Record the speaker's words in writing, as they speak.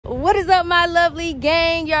What is up, my lovely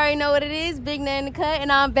gang? You already know what it is. Big Nat in the cut,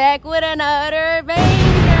 and I'm back with another banger.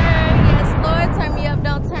 Yes, Lord, turn me up,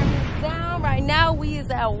 don't turn me down. Right now, we is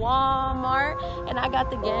at Walmart, and I got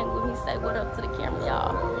the gang with me. Say what up to the camera,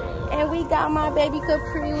 y'all. And we got my baby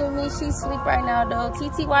Capri with me. She sleep right now, though.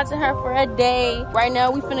 TT watching her for a day. Right now,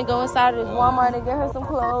 we finna go inside of this Walmart and get her some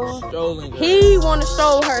clothes. He wanna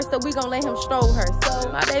stroll her, so we gonna let him stroll her. So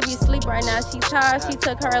my baby asleep right now. She's tired. She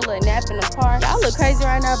took her a little nap in the car. Y'all look crazy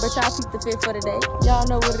right now, but y'all keep the fit for the day. Y'all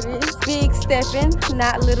know what it is. Big stepping,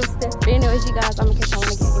 not little stepping. Anyways, you guys, I'm gonna catch y'all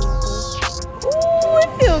when I get in here. Ooh, it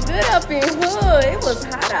feel good up in hood. It was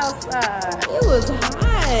hot outside. It was hot.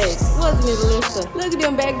 Wasn't it, Alyssa? Look at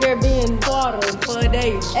them back there being watered for a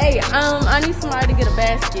day. Hey, I need somebody to get a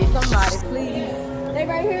basket. Somebody, please. They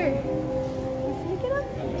right here.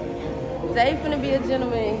 They finna be a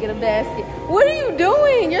gentleman and get a basket. What are you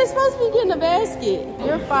doing? You're supposed to be getting a basket.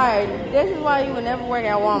 You're fired. This is why you would never work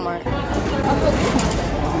at Walmart.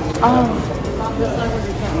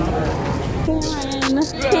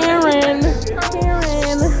 Karen.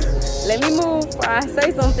 Let me move before I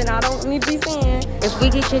say something I don't need to be saying. If we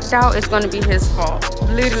get kicked out, it's gonna be his fault.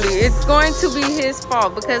 Literally, it's going to be his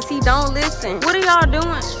fault because he don't listen. What are y'all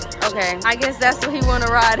doing? Okay, I guess that's what he wanna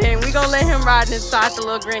ride in. We gonna let him ride inside the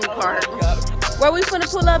little granny cart. Where we finna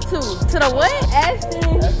pull up to? To the what?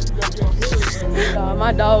 Ashton? Oh,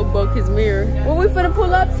 my dog broke his mirror. Where we finna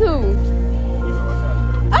pull up to?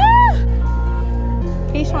 Ah!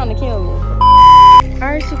 He's trying to kill me.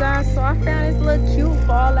 Alright, you guys, so I found this little cute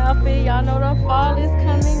fall outfit. Y'all know the fall is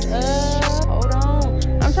coming up. Hold on.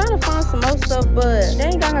 I'm trying to find some more stuff, but they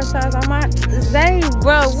ain't got her size. I might. Zay,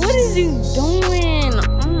 bro, what is you doing?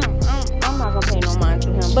 I'm not gonna pay no mind to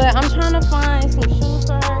him. But I'm trying to find some shoes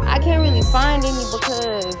for her. I can't really find any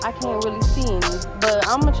because I can't really see any. But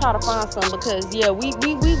I'm gonna try to find some because, yeah, we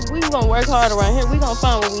gonna work hard around here. We gonna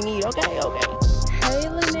find what we need, okay? Hey,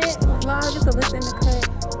 Lynette, vlog is a list in the cut.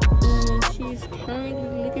 She's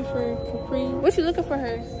currently looking for Capri. What you looking for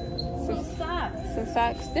her? Some socks. Some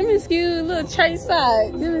socks. Them is cute. Little chase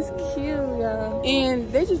socks. Them is cute, y'all. And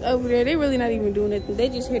they just over there. They really not even doing nothing. They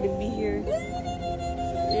just here to be here.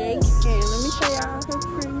 Yeah. And let me show y'all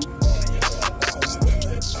Capri.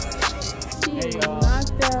 She is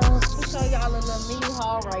knocked out. I'll show y'all a little mini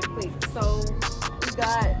haul right quick. So we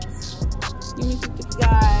got. We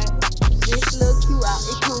got this little cute out.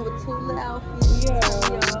 It comes with two little outfits. Yeah.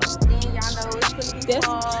 That's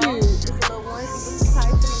cute. It's a little onesie with the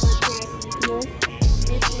tights and a little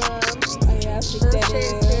dressy. Oh yeah, I think that is.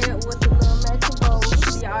 With the little matching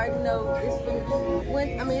bows. You already know it's finna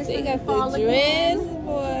be. It's finna fall again. Dress,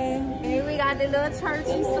 boy. And we got the little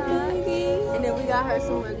churchy socks. And then we got her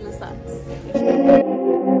some regular socks.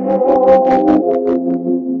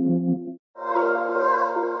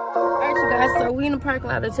 So we in the parking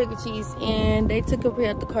lot of Chuck E. Cheese, and they took her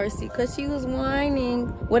out the car seat because she was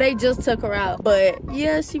whining. Well, they just took her out, but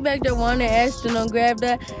yeah, she back there whining. Ashton done grabbed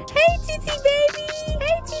her. Hey, TT baby.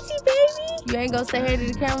 Hey, TT baby. You ain't gonna say hey to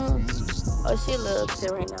the camera? Oh, she a little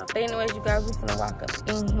upset right now. But anyways, you guys, we finna walk up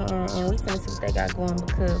in here and we finna see what they got going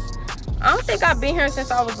because I don't think I've been here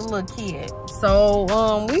since I was a little kid. So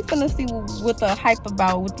we finna see what the hype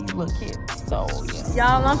about with these little kids. So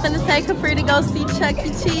yeah, y'all, I'm finna take Capri to go see Chuck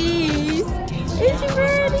E. Cheese. Is you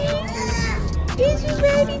ready? Is you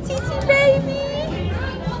ready, TT baby?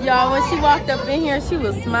 Y'all, when she walked up in here, she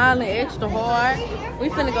was smiling extra hard. We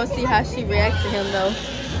finna go see how she reacts to him though,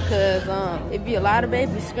 cause it be a lot of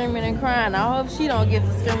babies screaming and crying. I hope she don't get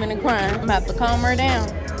to screaming and crying. I'm gonna have to calm her down.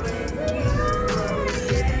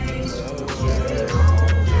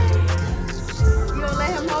 You gonna let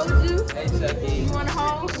him hold you? Hey, Chucky. You wanna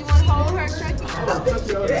hold her, Chucky?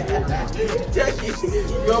 Chucky,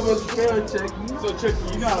 you almost failed, Chucky. So Chucky,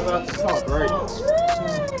 you're not allowed to talk, right?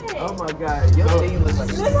 Oh my God, your thing looks like.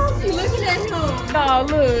 Look how she looking at him. Y'all,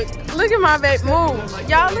 look at my baby. Move,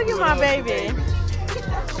 y'all. Look at my baby.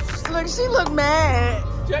 Look, she look mad.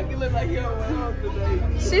 Chucky look like he on my house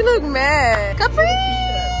today. She look mad. Capri.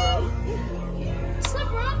 What's up,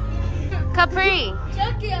 bro? Capri.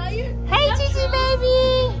 Chucky, are you? Hey, TT baby.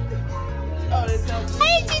 Oh, that's Chucky.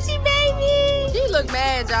 Hey, TT baby. She look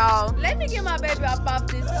mad, y'all. Let me get my baby off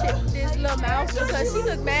this little mouse because she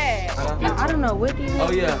look mad. I don't know what these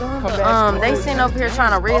Oh yeah. doing, but they sitting over here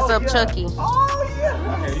trying to raise up Chucky. Oh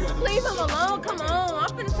yeah. Leave him alone. Come on. I'm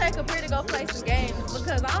finna take Capri to go play some games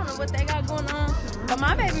because I don't know what they got going on. But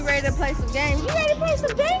my baby ready to play some games. You ready to play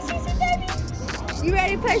some games, TT baby? You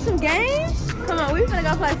ready to play some games? Come on, we finna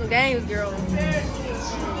go play some games, girl.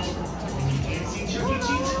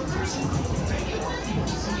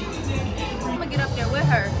 I'm gonna get up there with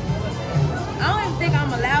her. I don't even think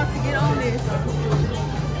I'm allowed to get on this.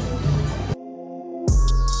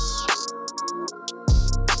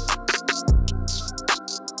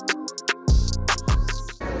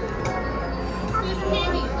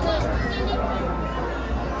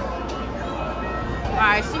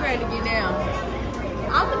 to get down.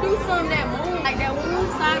 I'ma do something that move, like that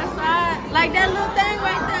move side to side, like that little thing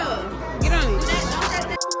right there. Get on it.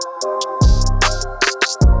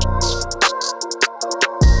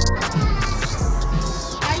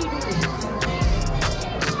 How you do this?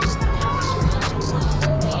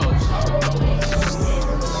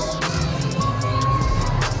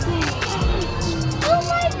 Oh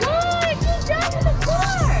my God! You driving the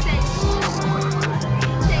car.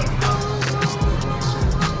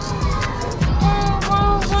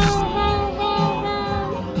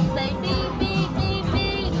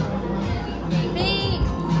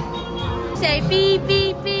 Say say beep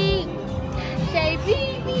beep beep. Say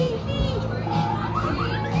beep beep beep.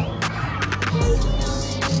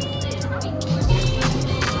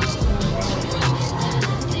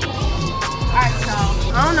 Alright, y'all.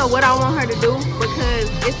 I don't know what I want her to do because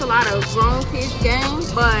it's a lot of grown kids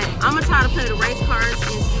games, but I'm gonna try to play the race cars and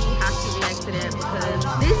see how she reacts to that because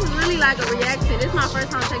this is really like a reaction. This is my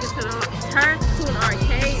first time taking her to an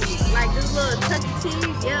arcade, like this little Chuck E.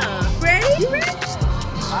 Cheese. Yeah. Ready? You ready?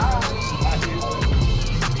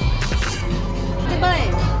 The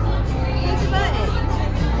button. Click the button.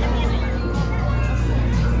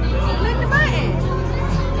 Click the button.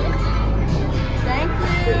 Thank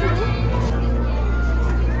you.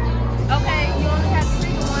 Okay, you only have to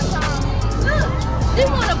click it one time. Look, they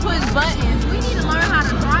want to push buttons. We need to learn how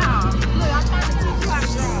to drive. Look, I'm trying to teach you how to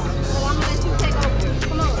drive. So I'm gonna let you take over.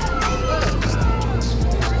 Come on. Look.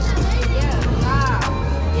 Yeah, drive.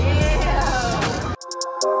 Yeah.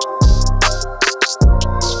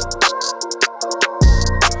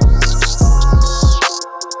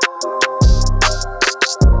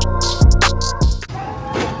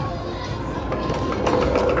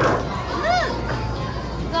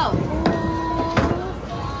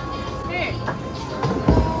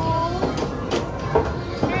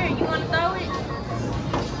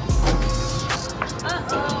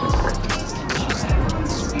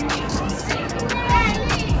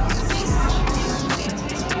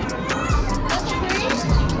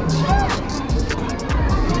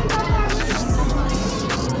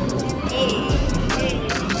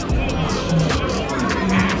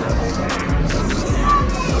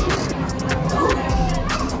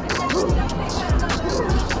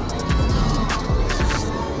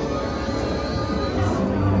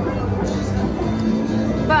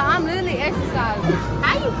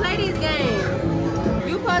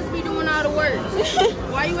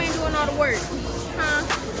 Why you ain't doing all the work? Huh?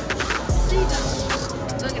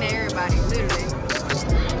 Looking at everybody, literally.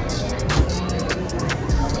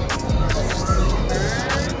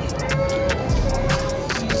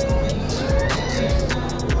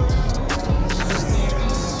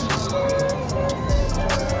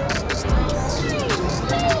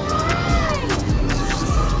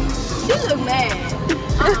 She look mad.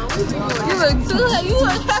 You look too. You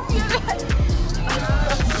look happy.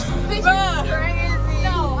 Bruh. Crazy.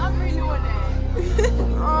 No, I'm redoing that.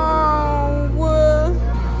 Oh, well.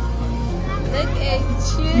 Look at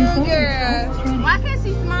you, girl. Why can't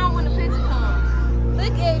she smile when the picture comes?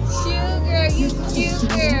 Look at you, girl. You cute,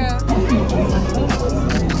 girl.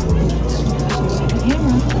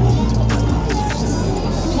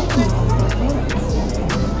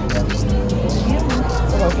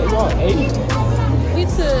 Okay, y'all 80. We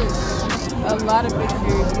took a lot of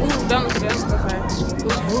pictures. Ooh, don't look at that.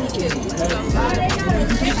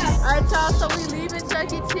 Alright, y'all, so we leaving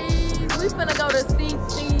Chuck E. Cheese. We finna go to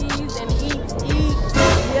CC's and eat.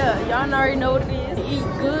 Yeah, y'all already know what it is. Eat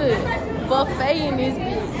good. Buffet in this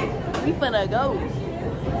bitch. We finna go.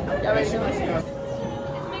 Y'all ready to go?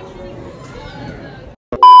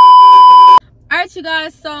 Alright, you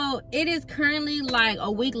guys, so it is currently like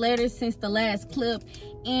a week later since the last clip,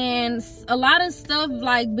 and a lot of stuff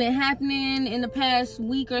like been happening in the past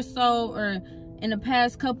week or so, or in the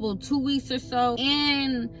past 2 weeks or so,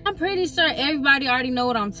 and I'm pretty sure everybody already know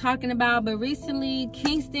what I'm talking about. But recently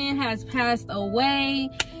Kingston has passed away,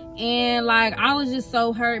 and like I was just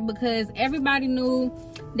so hurt because everybody knew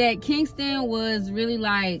that Kingston was really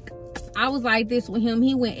like, I was like this with him.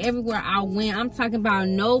 He went everywhere I went. I'm talking about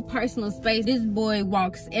no personal space. This boy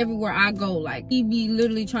walks everywhere I go. Like, he be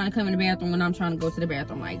literally trying to come in the bathroom when I'm trying to go to the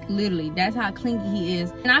bathroom. Like, literally, that's how clingy he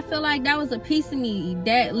is. And I feel like that was a piece of me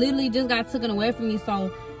that literally just got taken away from me.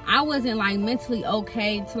 So I wasn't like mentally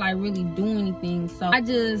okay to like really do anything. So I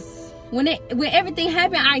just, when everything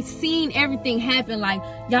happened, I seen everything happen. Like,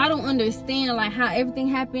 y'all don't understand like how everything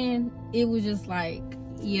happened. It was just like,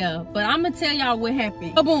 yeah. But I'm gonna tell y'all what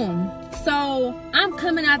happened. Boom. So I'm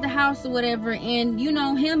coming out the house or whatever, and you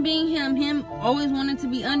know, him being him always wanted to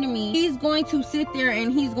be under me, he's going to sit there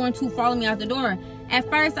and he's going to follow me out the door. At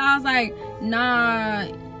first I was like, nah,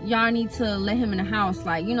 y'all need to let him in the house,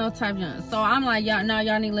 like, you know, type of. So I'm like, y'all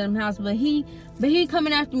need to let him in the house. But he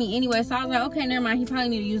coming after me anyway. So I was like, okay, never mind. He probably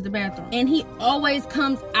need to use the bathroom. And he always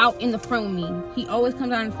comes out in the front of me. He always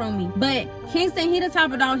comes out in front of me. But Kingston, he the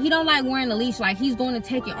type of dog, he don't like wearing the leash. Like, he's going to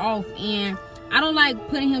take it off. And I don't like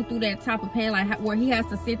putting him through that type of pain, like where he has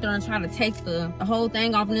to sit there and try to take the whole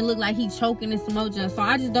thing off and it look like he's choking and smoking. So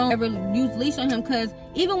I just don't ever use leash on him, because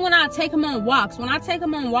even when I take him on walks,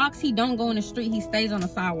 he don't go in the street, he stays on the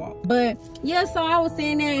sidewalk. But yeah, so I was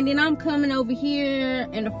saying that, and then I'm coming over here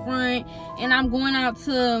in the front, and I'm going out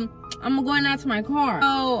to my car.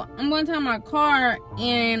 So I'm going to my car,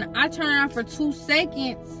 and I turn around for 2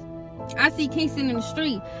 seconds. I see Kingston in the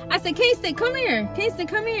street. I said, Kingston, come here. Kingston,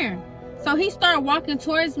 come here. So he started walking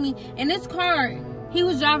towards me, and this car, he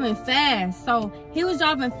was driving fast. So he was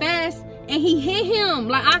driving fast, and he hit him.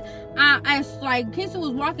 Like, like Kingston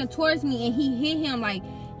was walking towards me, and he hit him. Like,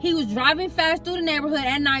 he was driving fast through the neighborhood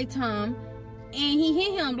at nighttime, and he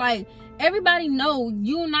hit him. Like, everybody know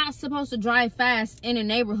you're not supposed to drive fast in a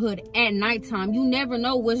neighborhood at nighttime. You never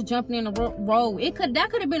know what's jumping in the road.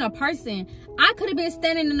 That could have been a person. I could have been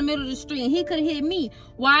standing in the middle of the street, and he could have hit me.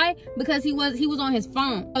 Why? Because he was on his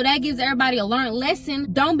phone. So that gives everybody a learned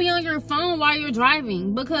lesson. Don't be on your phone while you're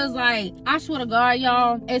driving, because, like, I swear to God,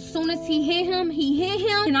 y'all, as soon as he hit him,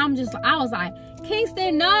 and I was like,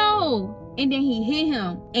 Kingston, no. And then he hit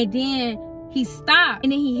him, and then he stopped,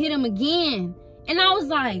 and then he hit him again. And I was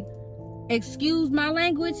like, excuse my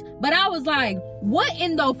language, but I was like, what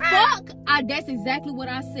in the fuck? That's exactly what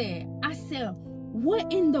I said. I said,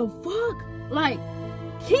 what in the fuck? Like,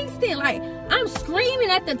 Kingston, like, I'm screaming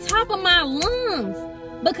at the top of my lungs,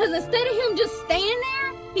 because instead of him just staying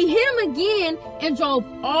there, he hit him again and drove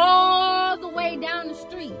all the way down the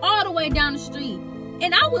street.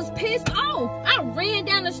 And I was pissed off. I ran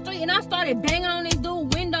down the street and I started banging on this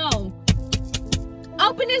dude's window.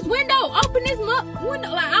 Open this window, window.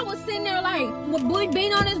 Like, I was sitting there like,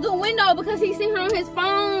 being on this dude's window, because he seen her on his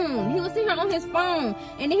phone. He was seeing her on his phone.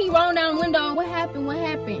 And then he rolled down the window. What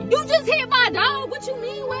happened? You just hit my dog. What you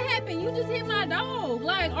mean, what happened? You just hit my dog.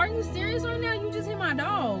 Like, are you serious right now? You just hit my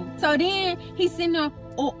dog. So then he's sitting there,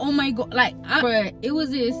 oh my God. Like, it was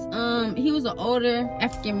this, he was an older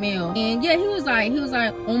African male. And yeah, he was like,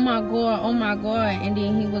 oh my God. And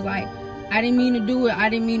then he was like, I didn't mean to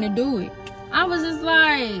do it. I was just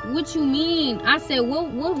like, what you mean? I said,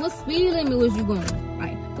 what speed limit was you going?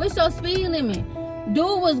 Like, what's your speed limit?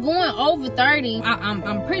 Dude was going over 30.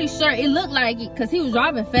 I'm pretty sure it looked like it, because he was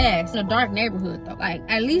driving fast in a dark neighborhood though. Like,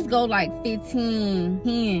 at least go like 15,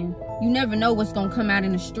 10. You never know what's gonna come out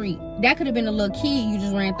in the street. That could have been a little kid you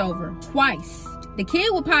just ran over twice. The kid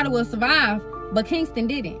would probably survive, but Kingston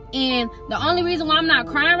didn't. And the only reason why I'm not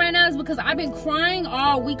crying right now is because I've been crying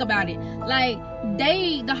all week about it. Like,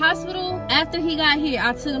 the hospital, after he got here,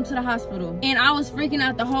 I took him to the hospital, and I was freaking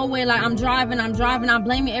out the whole way. Like, I'm driving, I'm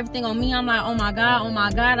blaming everything on me. I'm like, oh my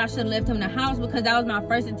God, I should have left him in the house, because that was my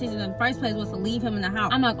first intention in the first place, was to leave him in the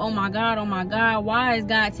house. I'm like, oh my God, why is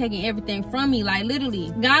God taking everything from me? Like,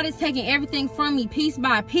 literally, God is taking everything from me piece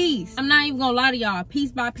by piece. I'm not even gonna lie to y'all,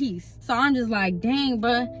 piece by piece. So I'm just like, dang,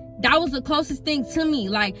 bruh. That was the closest thing to me.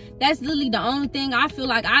 Like, that's literally the only thing I feel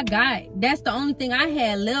like I got. That's the only thing I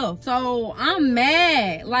had left. So I'm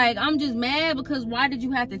mad. Like, I'm just mad, because why did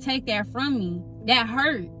you have to take that from me? That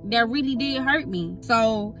hurt. That really did hurt me.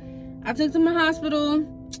 So I took him to the hospital,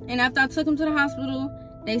 and after I took him to the hospital,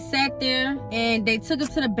 they sat there and they took him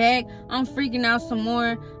to the back. I'm freaking out some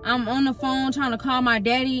more. I'm on the phone trying to call my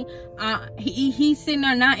daddy. He's sitting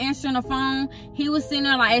there not answering the phone. He was sitting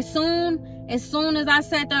there like, as soon as I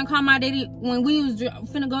sat there and called my daddy, when we was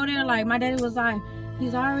finna go there, like, my daddy was like,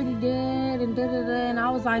 he's already dead, and and I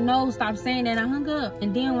was like, no, stop saying that. I hung up.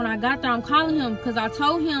 And then when I got there, I'm calling him, because I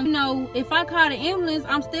told him, you know, if I call the ambulance,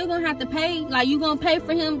 I'm still gonna have to pay. Like, you gonna pay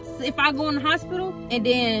for him if I go in the hospital? And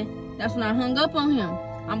then that's when I hung up on him.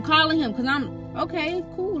 I'm calling him, because I'm, okay,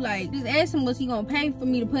 cool. Like, just ask him, was he gonna pay for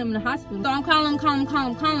me to put him in the hospital? So I'm calling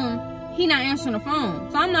him. He not answering the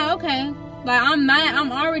phone. So I'm like, okay. Like, I'm mad.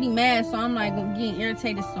 I'm already mad, so I'm like getting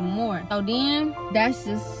irritated some more. So then, that's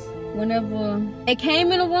just whenever they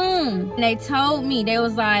came in the room, and they told me, they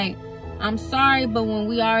was like, I'm sorry, but when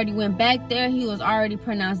we already went back there, he was already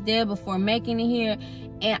pronounced dead before making it here.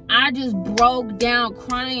 And I just broke down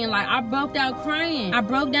crying. Like, I broke down crying.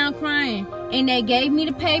 And they gave me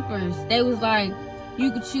the papers. They was like,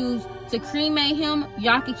 you could choose to cremate him,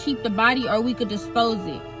 y'all could keep the body, or we could dispose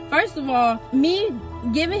it. First of all, me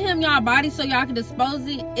giving him y'all body so y'all can dispose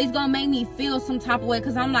it is gonna make me feel some type of way,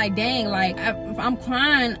 because I'm like, dang, like, if I'm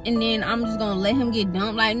crying and then I'm just gonna let him get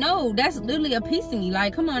dumped. Like, no, that's literally a piece of me.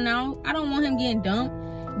 Like, come on now, I don't want him getting dumped.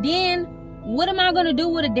 Then what am I gonna do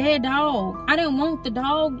with a dead dog? I didn't want the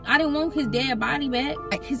dog. I didn't want his dead body back,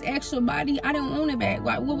 like his actual body. I didn't want it back.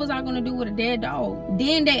 Like, what was I gonna do with a dead dog?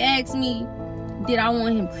 Then they asked me, did I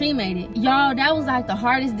want him cremated? Y'all, that was like the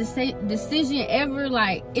hardest decision ever.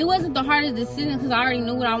 Like, it wasn't the hardest decision because I already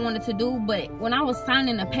knew what I wanted to do, but when I was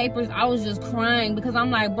signing the papers, I was just crying because I'm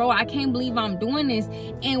like, bro, I can't believe I'm doing this.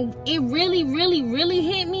 And it really, really, really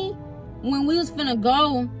hit me when we was finna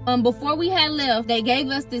go. Before we had left, they gave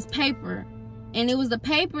us this paper, and it was the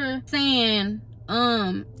paper saying,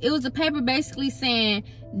 it was a paper basically saying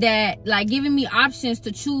that, like, giving me options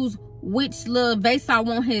to choose which little vase I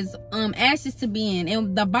want his ashes to be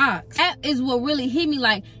in the box. That is what really hit me.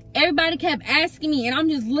 Like, everybody kept asking me, and I'm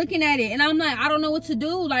just looking at it, and I'm like, I don't know what to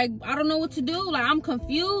do. Like, I don't know what to do. Like, I'm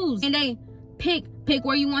confused. And they pick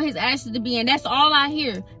where you want his ashes to be in. That's all I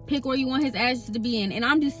hear. Pick where you want his ashes to be in. And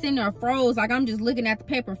I'm just sitting there froze. Like, I'm just looking at the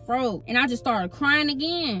paper froze. And I just started crying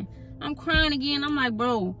again. I'm crying again. I'm like,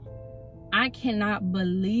 bro, I cannot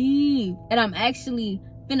believe that I'm actually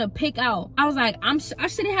finna pick out. I was like, I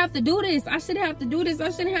shouldn't have to do this. I shouldn't have to do this.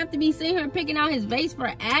 I shouldn't have to be sitting here picking out his vase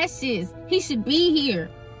for ashes. He should be here.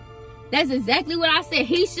 That's exactly what I said.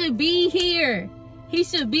 He should be here. He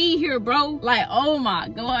should be here, bro. Like, oh my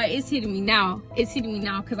God, it's hitting me now. It's hitting me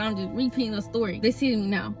now because I'm just repeating the story. It's hitting me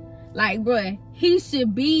now. Like, bro, he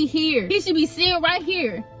should be here. He should be sitting right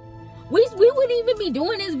here. We wouldn't even be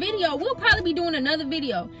doing this video. We'll probably be doing another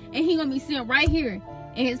video, and he gonna be sitting right here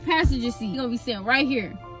in his passenger seat. He gonna be sitting right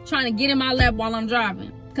here trying to get in my lap while I'm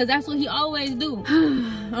driving, because that's what he always do.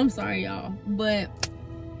 I'm sorry, y'all, but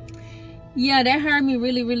yeah, that hurt me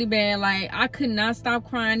really, really bad. Like, I could not stop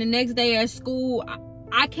crying. The next day at school,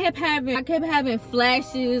 I kept having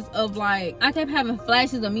flashes of, like, I kept having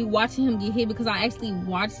flashes of me watching him get hit because I actually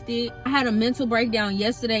watched it. I had a mental breakdown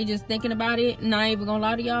yesterday just thinking about it. Not even gonna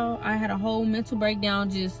lie to y'all, I had a whole mental breakdown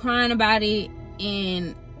just crying about it,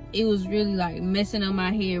 and it was really, like, messing up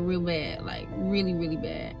my head real bad. Like, really, really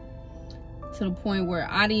bad, to the point where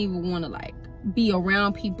I didn't even want to, like, be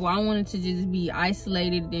around people. I wanted to just be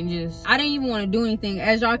isolated and just, I didn't even want to do anything.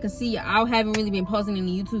 As y'all can see, I haven't really been posting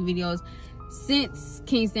any YouTube videos since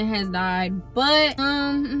Kingston has died, but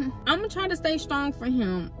I'm gonna try to stay strong for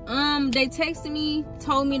him. They texted me,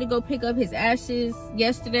 told me to go pick up his ashes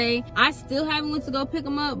yesterday. I still haven't went to go pick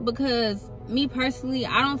him up because, me personally,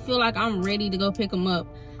 I don't feel like I'm ready to go pick him up.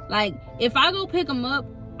 Like, if I go pick him up,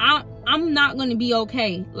 I'm not gonna be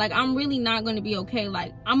okay. Like, I'm really not gonna be okay.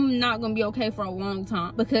 Like, I'm not gonna be okay for a long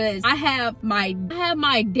time because I have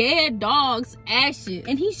my dead dog's ashes,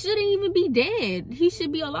 and he shouldn't even be dead. He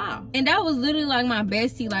should be alive. And that was literally like my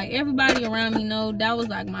bestie. Like, everybody around me know that was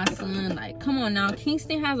like my son. Like, come on now,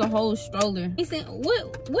 Kingston has a whole stroller. He said,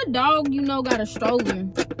 what dog you know got a stroller?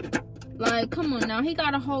 Like, come on now, he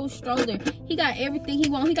got a whole stroller. He got everything he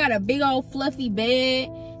wants. He got a big old fluffy bed.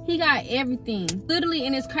 He got everything, literally.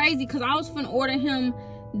 And it's crazy because I was finna order him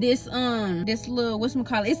this little,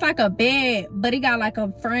 whatchamacallit, it's like a bed, but it got like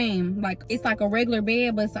a frame. Like, it's like a regular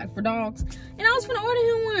bed, but it's like for dogs. And I was finna order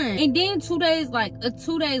him one, and then 2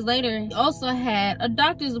 days later, he also had a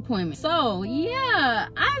doctor's appointment. So yeah,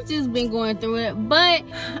 I've just been going through it, but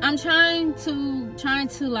I'm trying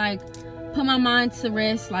to like put my mind to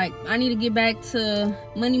rest. Like, I need to get back to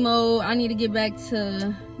money mode. I need to get back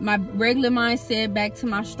to my regular mindset, back to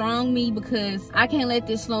my strong me, because I can't let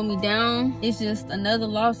this slow me down. It's just another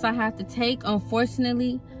loss I have to take,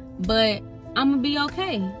 unfortunately, but I'm gonna be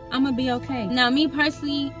okay. I'm gonna be okay. Now, me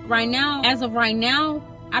personally, right now, as of right now,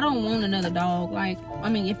 I don't want another dog. Like, I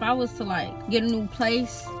mean, if I was to like get a new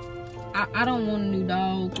place, I don't want a new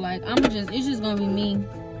dog. Like, it's just gonna be me,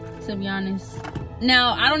 to be honest.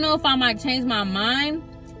 Now, I don't know if I might change my mind,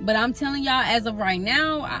 but I'm telling y'all, as of right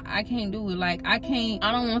now, I can't do it. Like, I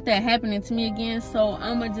don't want that happening to me again. So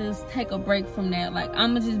I'ma just take a break from that. Like,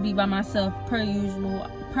 I'ma just be by myself per usual.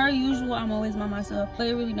 I'm always by myself, but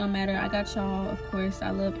it really don't matter. I got y'all, of course.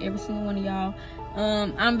 I love every single one of y'all.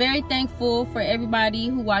 I'm very thankful for everybody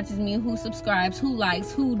who watches me, who subscribes, who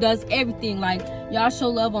likes, who does everything. Like, y'all show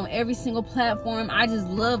love on every single platform. I just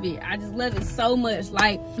love it. I just love it so much.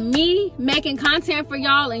 Like, me making content for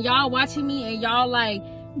y'all and y'all watching me and y'all like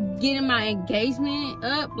getting my engagement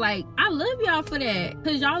up, like, I love y'all for that,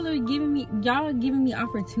 because y'all are giving me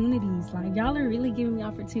opportunities. Like, y'all are really giving me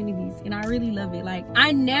opportunities, and I really love it. Like,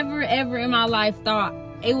 I never ever in my life thought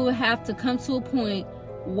it would have to come to a point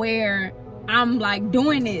where I'm like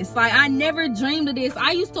doing this. Like, I never dreamed of this.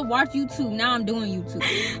 I used to watch YouTube, now I'm doing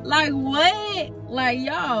YouTube. Like, what? Like,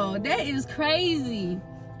 y'all, that is crazy.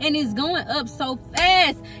 and it's going up so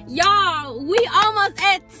fast. Y'all, we almost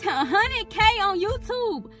at 100K on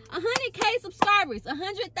YouTube. 100K subscribers,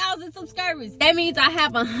 100,000 subscribers. That means I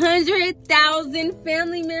have 100,000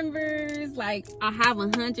 family members. Like, I have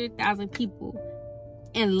 100,000 people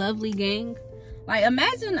in Lovely Gang. Like,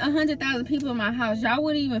 imagine 100,000 people in my house. Y'all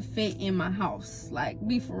wouldn't even fit in my house. Like,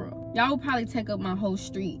 be for real. Y'all would probably take up my whole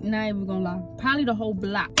street. Not even gonna lie. Probably the whole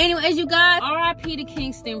block. Anyways, you guys, R.I.P. to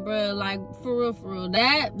Kingston, bro. Like, for real, for real.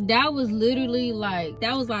 That was literally like,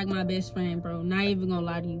 that was like my best friend, bro. Not even gonna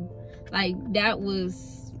lie to you. Like, that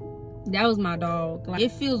was my dog. Like,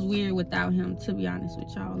 it feels weird without him, to be honest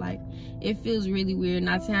with y'all. Like, it feels really weird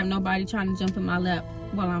not to have nobody trying to jump in my lap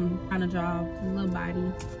while I'm trying to draw a little body.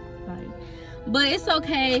 Like, but it's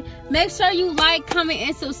okay. Make sure you like, comment,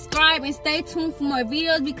 and subscribe, and stay tuned for more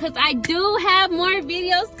videos, because I do have more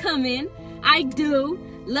videos coming. I do.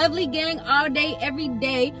 Lovely Gang all day, every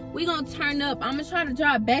day. We gonna turn up. I'm gonna try to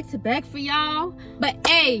draw it back to back for y'all. But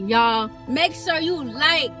hey, y'all, make sure you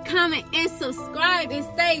like, comment, and subscribe, and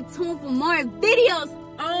stay tuned for more videos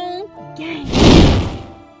on Gang.